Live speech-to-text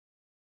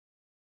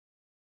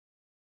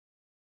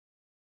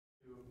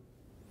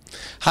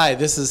Hi,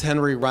 this is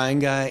Henry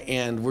Reyenga,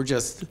 and we're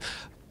just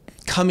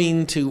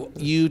coming to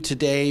you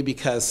today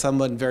because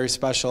someone very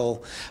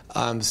special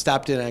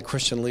stopped in at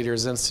Christian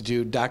Leaders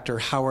Institute, Dr.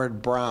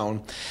 Howard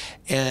Brown,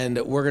 and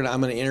I'm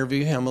gonna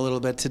interview him a little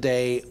bit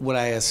today. What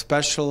I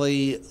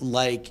especially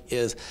like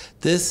is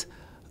this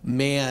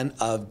man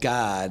of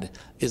God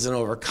is an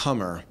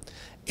overcomer,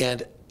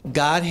 and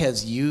God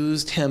has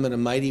used him in a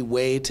mighty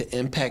way to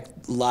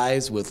impact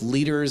lives with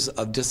leaders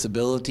of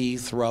disability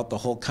throughout the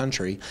whole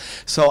country.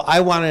 So I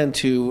wanted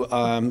to,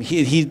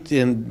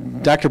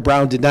 and Dr.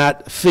 Brown did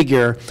not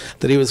figure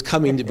that he was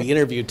coming to be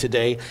interviewed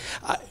today.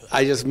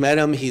 I just met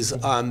him. He's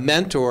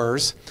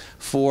mentors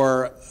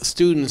for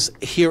students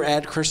here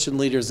at Christian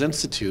Leaders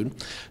Institute.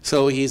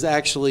 So he's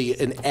actually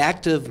an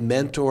active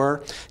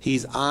mentor.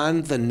 He's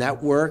on the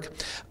network.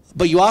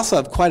 But you also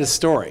have quite a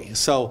story.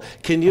 So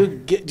can you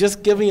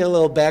just give me a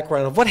little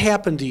background of what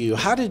happened to you?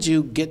 How did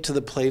you get to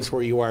the place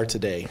where you are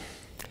today?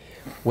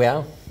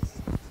 Well,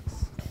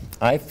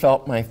 I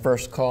felt my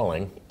first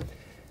calling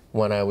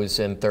when I was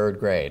in third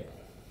grade.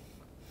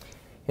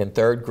 In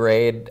third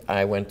grade,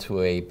 I went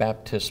to a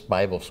Baptist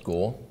Bible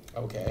school.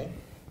 Okay.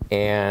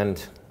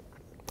 And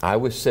I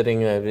was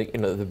sitting at,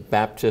 the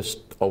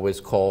Baptists always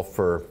call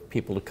for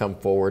people to come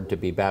forward to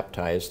be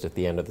baptized at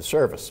the end of the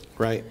service.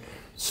 Right.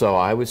 So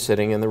I was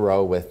sitting in the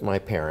row with my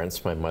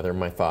parents, my mother and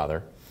my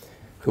father,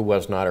 who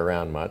was not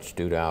around much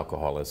due to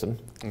alcoholism.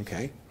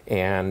 Okay.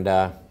 And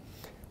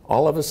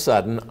all of a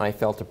sudden, I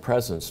felt a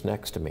presence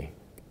next to me.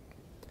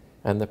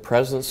 And the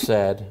presence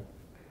said,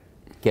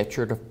 get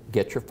your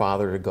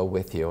father to go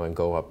with you and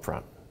go up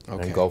front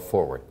and go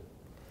forward.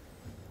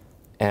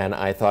 And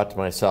I thought to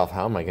myself,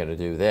 how am I going to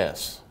do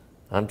this?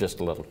 I'm just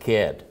a little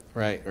kid.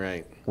 Right,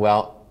 right.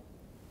 Well,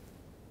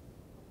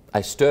 I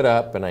stood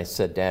up and I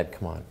said, Dad,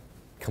 come on.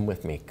 Come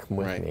with me, come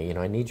with me.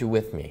 I need you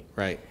with me.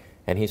 Right.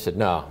 And he said,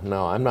 no,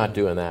 I'm not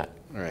doing that.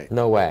 Right.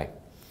 No way.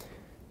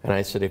 And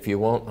I said, if you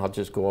won't, I'll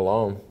just go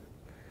alone.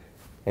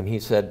 And he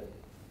said,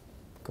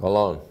 go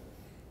alone.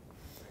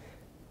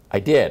 I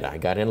did. I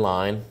got in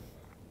line,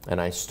 and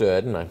I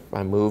stood, and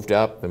I moved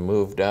up and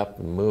moved up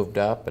and moved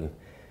up, and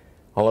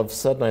all of a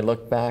sudden I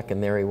looked back,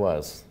 and there he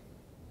was,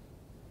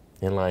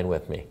 in line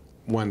with me.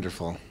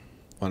 Wonderful,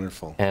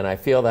 wonderful. And I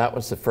feel that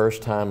was the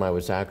first time I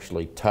was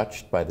actually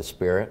touched by the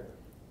Spirit.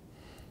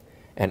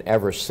 And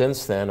ever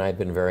since then, I've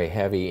been very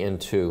heavy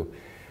into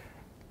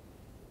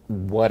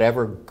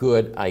whatever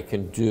good I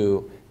can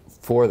do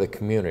for the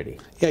community.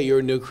 Yeah, you're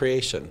a new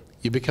creation.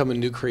 You become a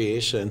new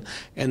creation,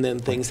 and then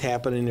things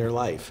happen in your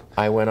life.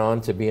 I went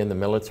on to be in the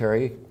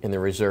military, in the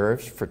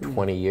reserves, for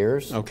 20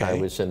 years. Okay. I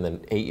was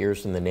in 8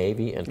 years in the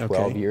Navy and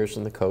 12 years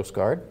in the Coast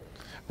Guard.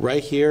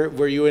 Right here,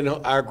 were you in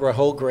our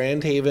whole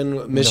Grand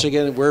Haven,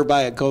 Michigan? No. We're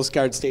by a Coast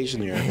Guard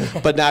station here,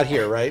 but not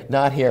here, right?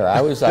 Not here.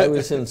 I was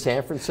in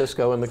San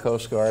Francisco in the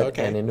Coast Guard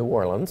and in New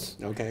Orleans.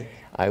 Okay.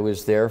 I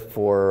was there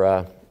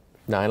for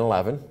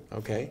 9/11.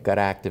 Okay. Got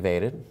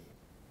activated.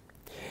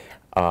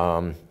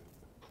 I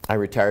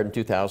retired in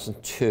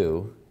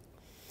 2002,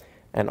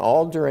 and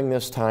all during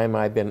this time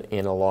I've been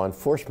in a law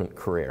enforcement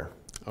career,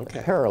 a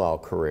parallel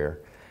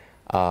career,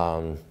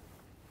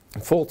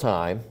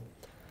 full-time,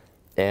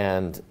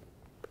 and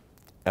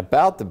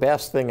about the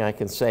best thing I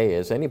can say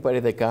is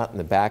anybody that got in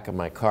the back of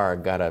my car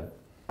got a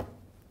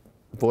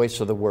voice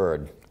of the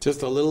word.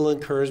 Just a little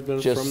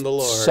encouragement from the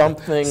Lord.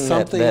 Something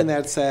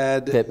that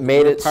said that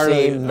made it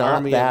seem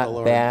not that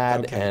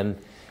bad, and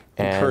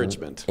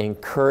encouragement.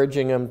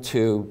 Encouraging them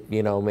to,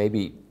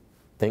 maybe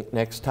think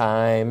next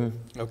time.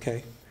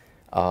 Okay.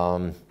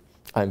 I'm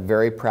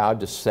very proud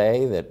to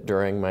say that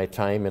during my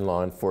time in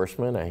law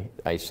enforcement,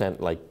 I sent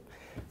like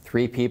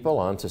 3 people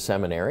on to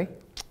seminary.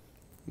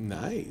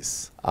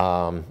 Nice.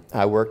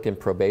 I worked in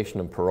probation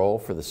and parole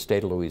for the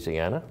state of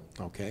Louisiana.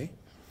 Okay.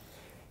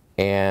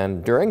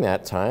 And during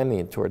that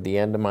time, toward the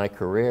end of my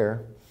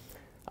career,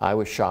 I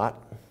was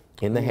shot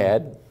in the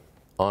head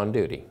on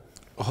duty.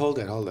 Hold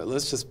it.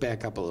 Let's just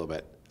back up a little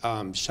bit.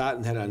 Shot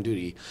in the head on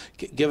duty.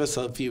 Give us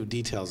a few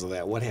details of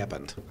that. What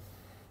happened?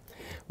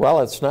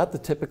 Well, it's not the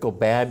typical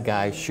bad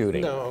guy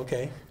shooting. No,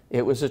 okay.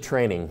 It was a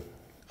training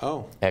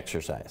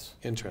exercise.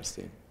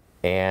 Interesting.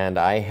 And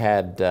I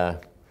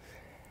had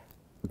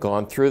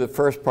gone through the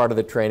first part of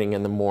the training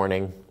in the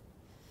morning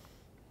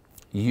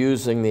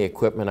using the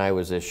equipment I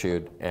was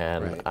issued,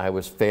 and I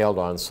was failed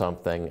on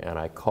something, and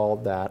I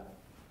called that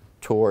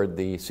toward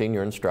the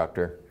senior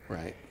instructor.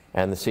 Right.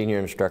 And the senior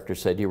instructor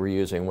said, you were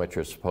using what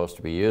you're supposed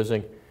to be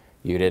using.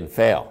 You didn't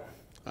fail.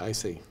 I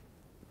see.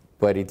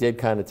 But he did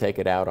kind of take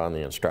it out on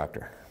the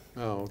instructor.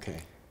 Oh, okay.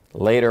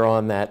 Later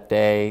on that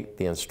day,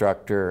 the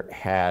instructor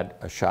had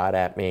a shot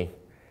at me.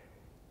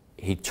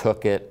 He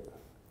took it,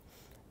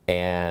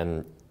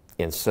 and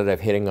instead of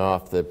hitting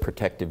off the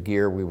protective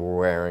gear we were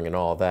wearing and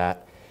all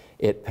that,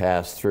 it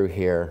passed through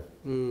here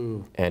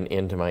and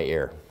into my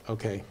ear.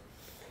 Okay.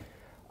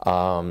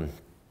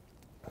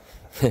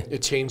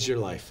 It changed your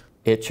life.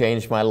 It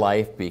changed my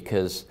life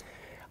because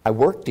I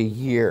worked a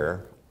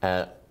year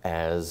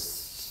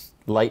as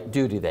light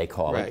duty, they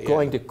call it,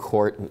 going to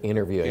court and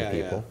interviewing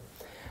people.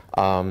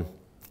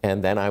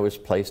 And then I was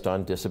placed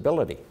on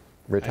disability,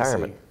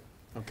 retirement.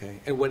 I see. Okay.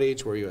 And what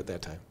age were you at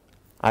that time?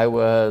 I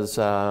was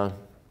right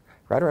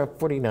around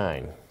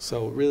 49.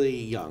 So really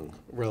young,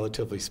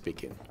 relatively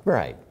speaking.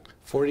 Right.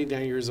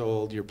 49 years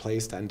old, you're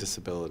placed on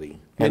disability.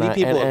 And Many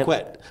people would and-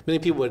 quit. Many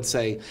people would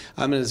say,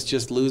 I'm going to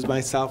just lose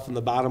myself in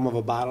the bottom of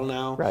a bottle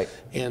now. Right.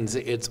 And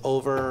it's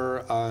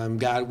over.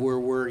 God, where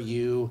were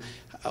you?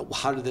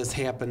 How did this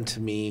happen to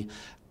me?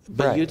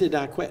 But Right. you did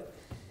not quit.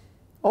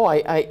 Oh,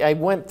 I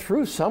went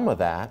through some of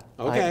that.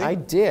 Okay. I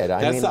did.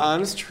 That's the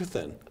honest truth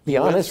then. The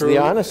You went honest, through- the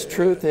honest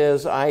truth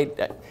is I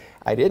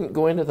didn't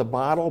go into the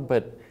bottle,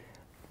 but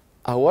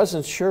I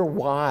wasn't sure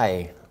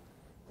why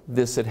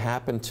this had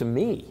happened to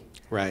me.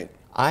 Right.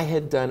 I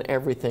had done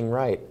everything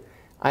right.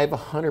 I have a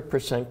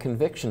 100%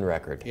 conviction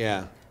record.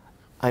 Yeah.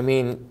 I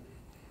mean,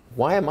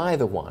 why am I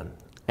the one?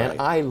 And Right.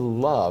 I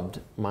loved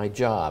my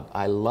job.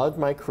 I loved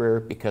my career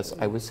because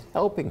I was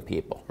helping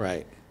people.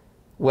 Right.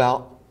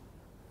 Well,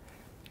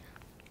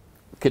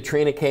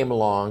 Katrina came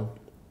along,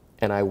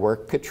 and I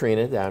worked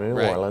Katrina down in New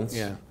Right. Orleans,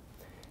 Yeah.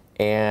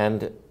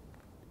 and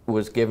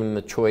was given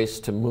the choice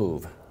to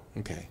move.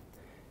 Okay.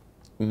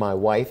 My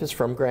wife is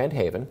from Grand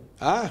Haven.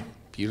 Ah,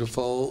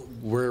 beautiful.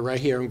 We're right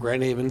here in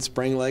Grand Haven,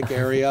 Spring Lake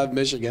area of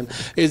Michigan.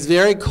 It's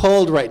very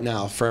cold right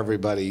now for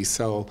everybody,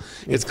 so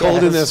it's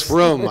cold in this Yes.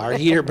 room. Our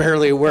heater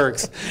barely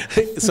works.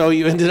 So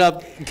you ended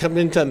up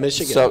coming to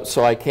Michigan.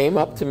 So I came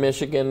up to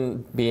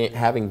Michigan,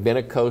 having been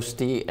a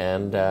coastie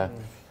and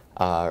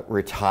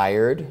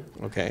retired.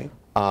 Okay.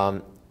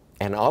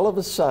 And all of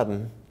a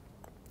sudden,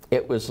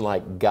 it was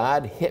like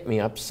God hit me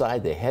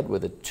upside the head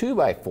with a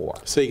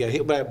 2x4. So you got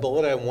hit by a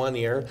bullet on one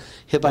ear,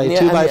 hit by And a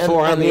the-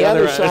 2x4 on and the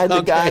other side, the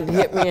Okay. God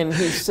hit me and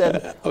he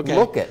said, Okay.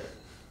 look it,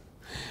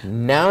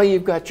 now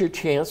you've got your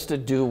chance to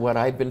do what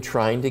I've been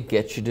trying to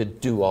get you to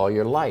do all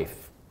your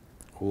life.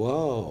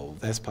 Whoa,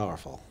 that's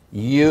powerful.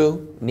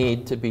 You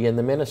need to be in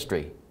the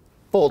ministry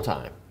full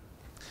time.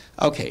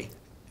 Okay.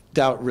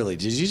 Now, really,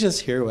 did you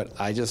just hear what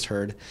I just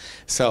heard?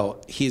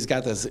 So he's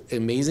got this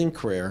amazing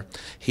career.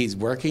 He's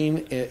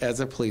working as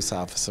a police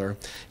officer.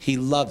 He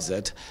loves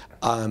it.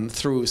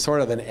 Through sort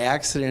of an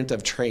accident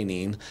of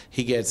training,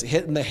 he gets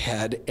hit in the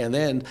head, and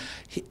then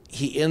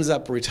he ends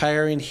up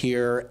retiring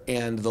here,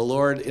 and the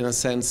Lord, in a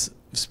sense,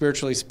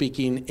 spiritually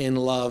speaking, in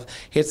love,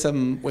 hits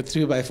him with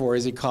 2x4,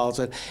 as he calls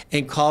it,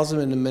 and calls him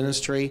into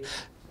ministry.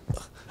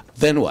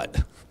 Then what?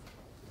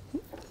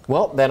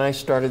 Well, then I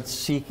started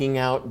seeking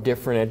out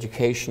different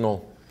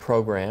educational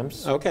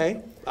programs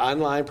Okay.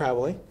 Online,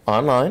 probably.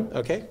 online.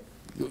 Okay.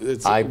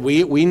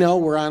 We know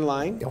we're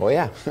online. Oh,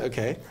 yeah.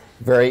 Okay.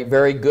 Very,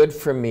 very good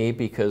for me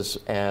because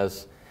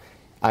as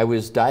I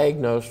was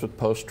diagnosed with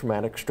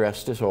post-traumatic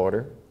stress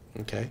disorder,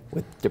 Okay.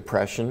 with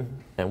depression,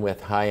 and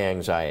with high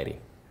anxiety,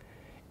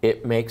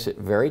 it makes it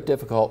very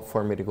difficult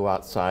for me to go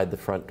outside the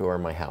front door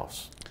of my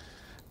house.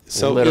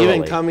 So Literally.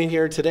 even coming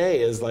here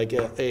today is like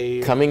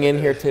a Coming in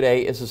here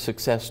today is a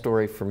success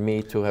story for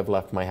me to have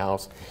left my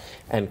house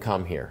and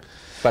come here.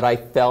 But I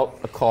felt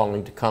a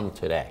calling to come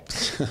today.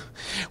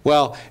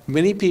 well,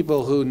 many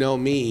people who know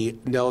me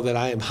know that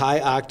I am high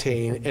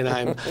octane and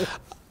I'm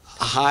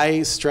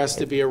high stress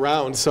to be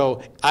around.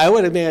 So I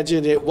would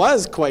imagine it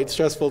was quite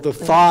stressful, the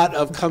thought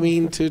of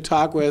coming to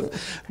talk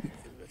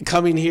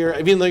coming here,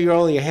 even though you're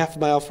only a half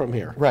mile from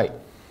here. Right.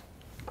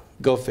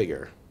 Go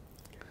figure.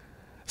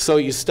 So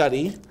you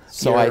study.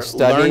 So you're I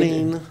studied.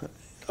 Learning.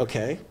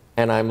 Okay.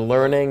 And I'm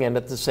learning, and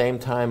at the same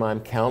time, I'm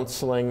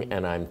counseling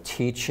and I'm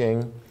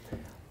teaching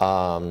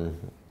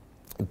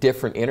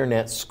different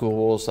internet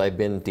schools. I've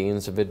been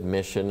deans of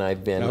admission.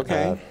 I've been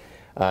Okay.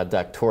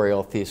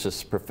 doctoral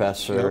thesis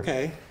professor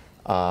Okay.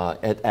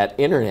 at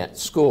internet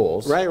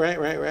schools.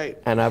 Right.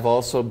 And I've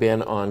also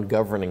been on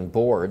governing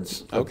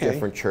boards of Okay.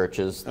 different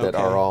churches that Okay.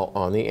 are all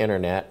on the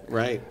internet,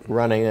 Right.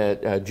 running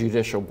a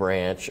judicial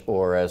branch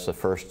or as a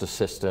first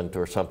assistant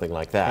or something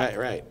like that.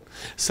 Right.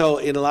 So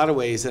in a lot of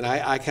ways, and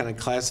I kind of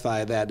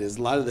classify that as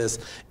a lot of this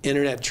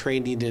internet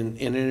training and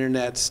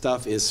internet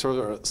stuff is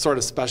sort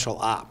of special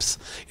ops.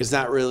 It's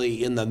not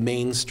really in the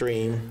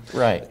mainstream.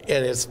 Right.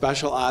 And it's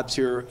special ops.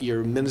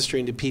 You're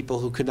ministering to people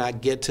who could not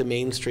get to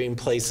mainstream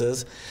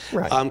places,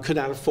 Right. Could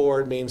not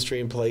afford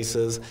mainstream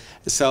places.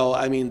 So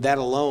I mean that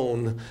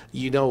alone,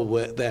 you know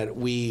that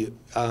we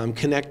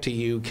connect to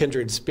you,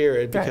 kindred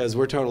spirit, because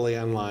we're totally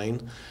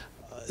online.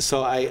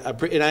 So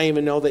and I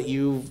even know that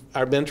you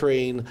are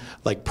mentoring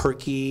like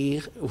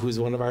Perky, who's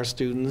one of our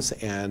students,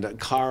 and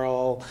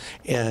Carl,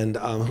 and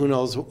who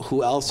knows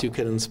who else you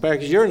can inspire,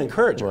 because you're an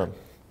encourager. Well,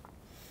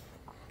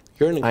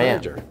 You're an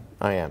encourager.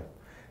 I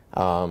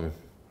am.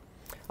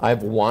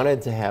 I've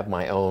wanted to have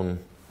my own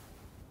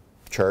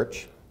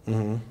church,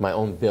 my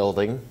own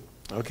building.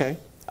 Okay.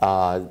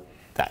 I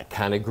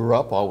kind of grew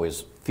up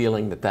always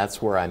feeling that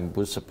that's where I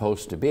was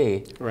supposed to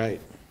be.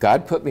 Right.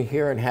 God put me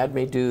here and had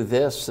me do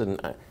this, and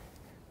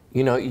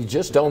you know, you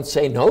just don't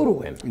say no to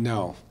him.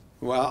 No.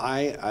 Well,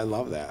 I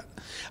love that.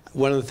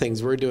 One of the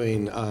things we're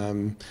doing,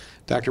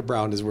 Dr.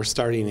 Brown, is we're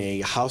starting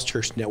a house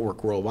church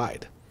network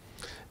worldwide.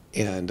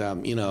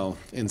 you know,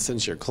 and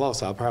since you're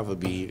close, I'll probably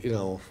be, you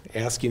know,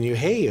 asking you,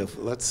 hey,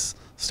 let's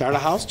start a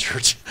house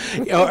church,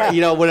 or, you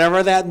know,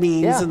 whatever that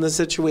means in the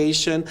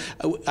situation.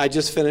 I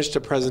just finished a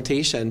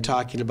presentation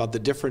talking about the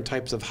different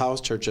types of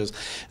house churches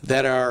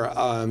that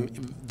are,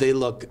 they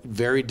look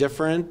very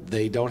different.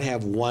 They don't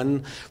have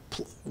one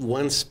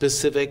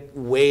specific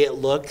way it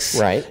looks.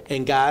 Right.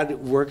 And God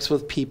works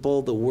with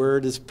people. The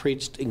word is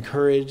preached,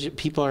 encouraged.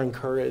 People are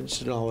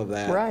encouraged and all of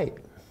that. Right.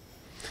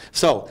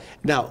 So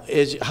now,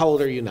 how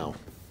old are you now?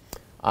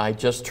 I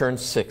just turned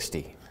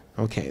 60.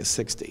 Okay,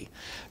 60.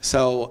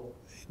 So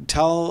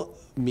tell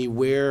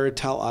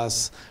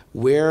us,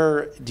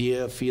 where do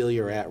you feel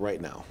you're at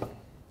right now?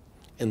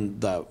 In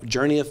the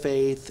journey of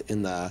faith,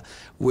 in the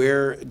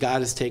where God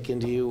has taken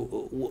to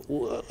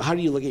you, how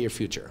do you look at your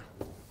future?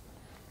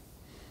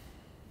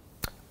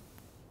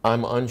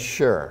 I'm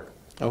unsure.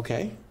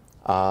 Okay.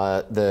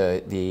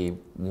 The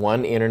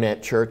one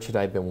internet church that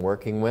I've been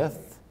working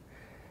with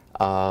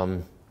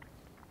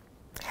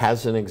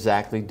hasn't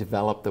exactly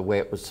developed the way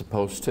it was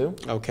supposed to.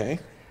 Okay.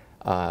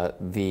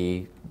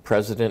 The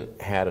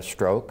president had a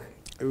stroke.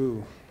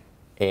 Ooh.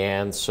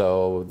 And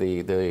so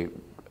the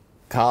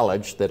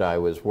college that I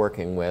was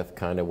working with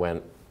kind of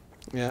went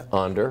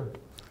under.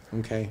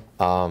 Okay.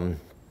 And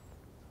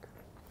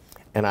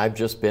I've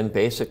just been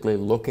basically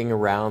looking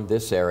around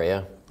this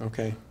area.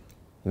 Okay.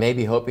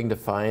 Maybe hoping to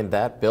find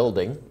that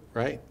building.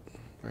 Right.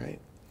 Right.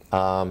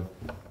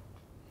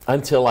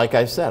 Until, like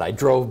I said, I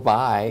drove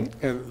by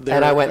and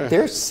I went,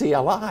 there's CLI.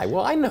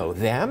 Well, I know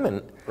them.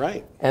 And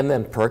right. And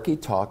then Perky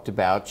talked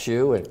about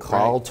you, and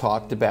Carl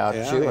talked about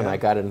you, and I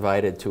got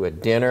invited to a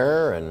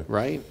dinner. And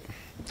right.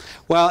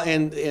 Well,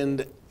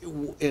 and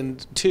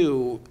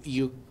two,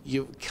 you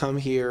come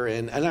here,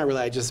 and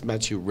I just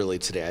met you really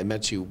today. I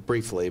met you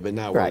briefly, but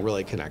now we're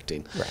really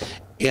connecting.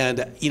 Right.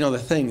 And you know, the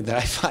thing that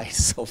I find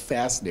so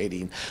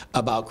fascinating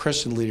about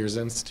Christian Leaders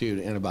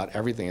Institute and about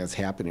everything that's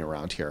happening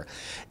around here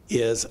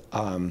is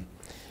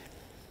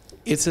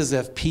it's as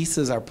if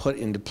pieces are put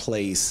into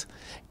place.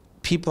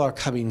 People are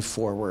coming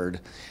forward.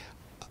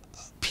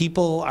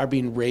 People are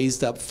being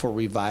raised up for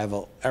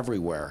revival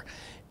everywhere.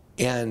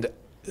 And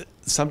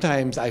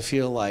sometimes I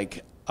feel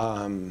like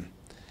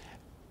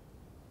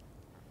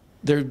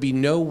there'd be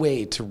no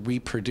way to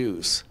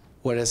reproduce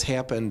what has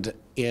happened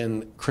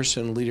in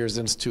Christian Leaders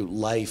Institute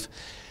life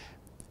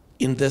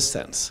in this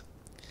sense.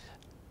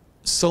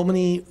 So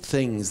many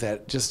things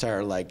that just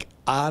are like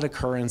odd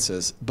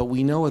occurrences, but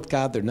we know with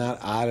God they're not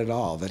odd at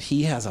all, that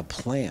He has a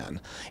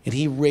plan, and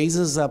He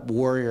raises up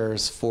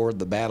warriors for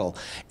the battle.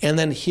 And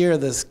then here,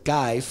 this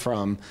guy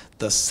from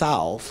the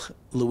South,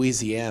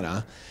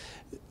 Louisiana,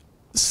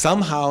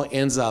 somehow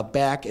ends up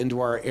back into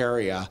our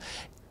area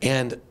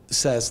and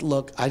says,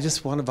 look, I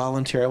just want to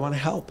volunteer, I want to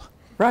help.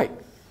 Right.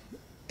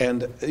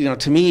 And you know,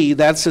 to me,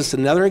 that's just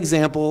another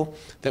example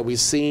that we've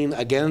seen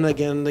again and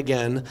again and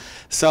again.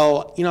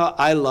 So you know,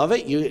 I love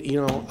it.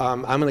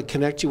 I'm going to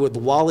connect you with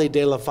Wally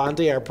De La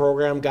Fonte, our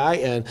program guy,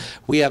 and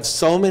we have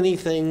so many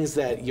things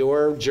that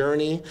your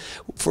journey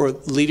for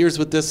leaders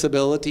with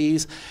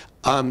disabilities.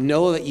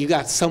 Know that you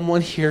got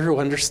someone here who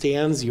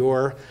understands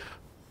your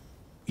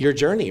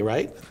journey,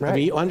 right? I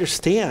mean, you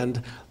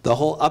understand the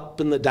whole up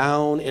and the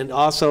down, and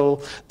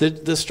also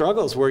the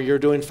struggles where you're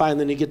doing fine,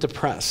 then you get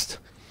depressed.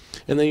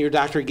 And then your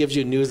doctor gives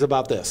you news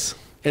about this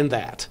and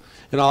that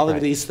and all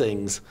of these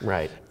things,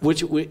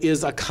 which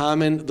is a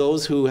common,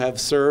 those who have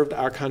served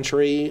our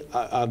country,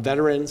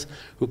 veterans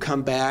who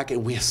come back,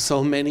 and we have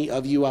so many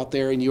of you out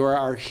there, and you are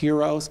our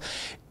heroes,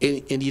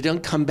 and you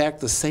don't come back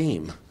the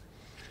same.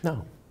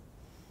 No.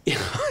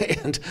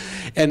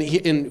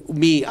 and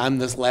me, I'm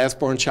this last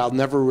born child,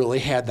 never really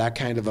had that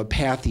kind of a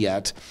path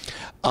yet.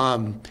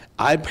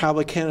 I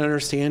probably can't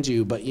understand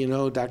you, but you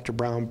know, Dr.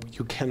 Brown,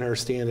 you can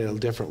understand at a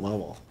different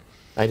level.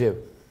 I do.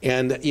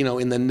 And you know,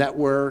 in the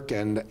network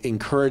and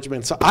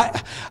encouragement. So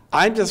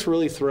I'm just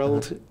really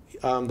thrilled.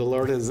 The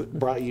Lord has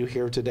brought you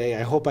here today.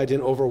 I hope I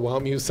didn't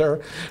overwhelm you,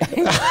 sir.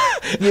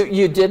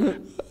 You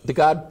didn't.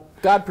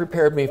 God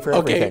prepared me for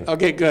everything.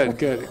 Okay,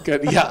 good.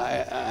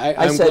 Yeah,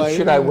 I said,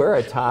 should I wear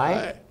a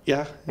tie?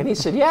 Yeah. And he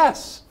said,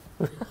 yes.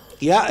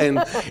 Yeah,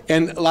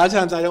 and a lot of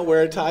times I don't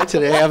wear a tie.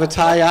 Today I have a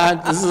tie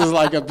on. This is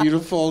like a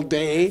beautiful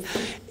day,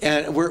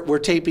 and we're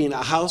taping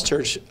a house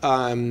church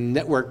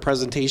network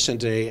presentation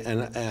today,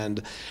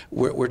 and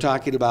we're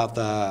talking about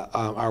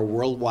our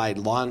worldwide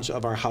launch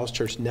of our house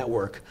church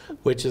network,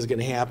 which is going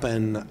to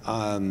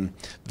happen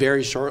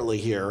very shortly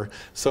here.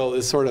 So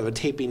it's sort of a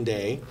taping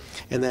day,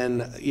 and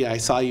then I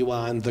saw you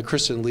on the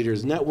Christian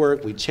Leaders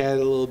Network. We chatted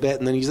a little bit,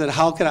 and then you said,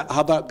 "How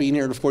about being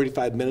here in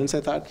 45 minutes?"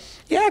 I thought,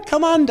 "Yeah,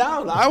 come on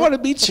down. I want to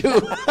meet you."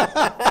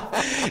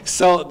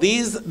 So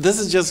this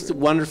is just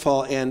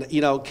wonderful, and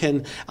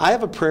can I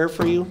have a prayer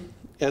for you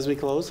as we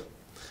close?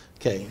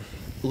 Okay,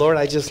 Lord,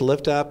 I just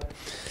lift up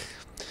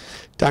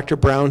Dr.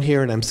 Brown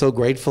here, and I'm so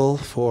grateful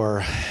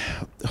for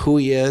who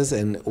he is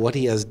and what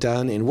he has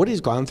done and what he's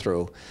gone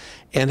through,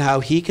 and how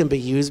he can be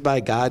used by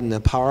God in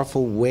a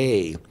powerful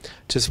way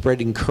to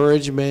spread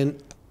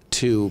encouragement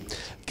to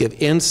give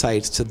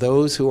insights to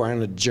those who are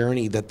on a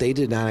journey that they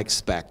did not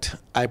expect.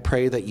 I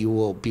pray that you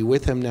will be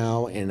with him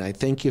now, and I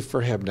thank you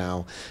for him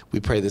now. We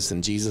pray this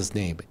in Jesus'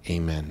 name.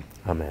 Amen.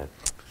 Amen.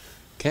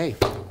 Okay.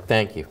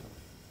 Thank you.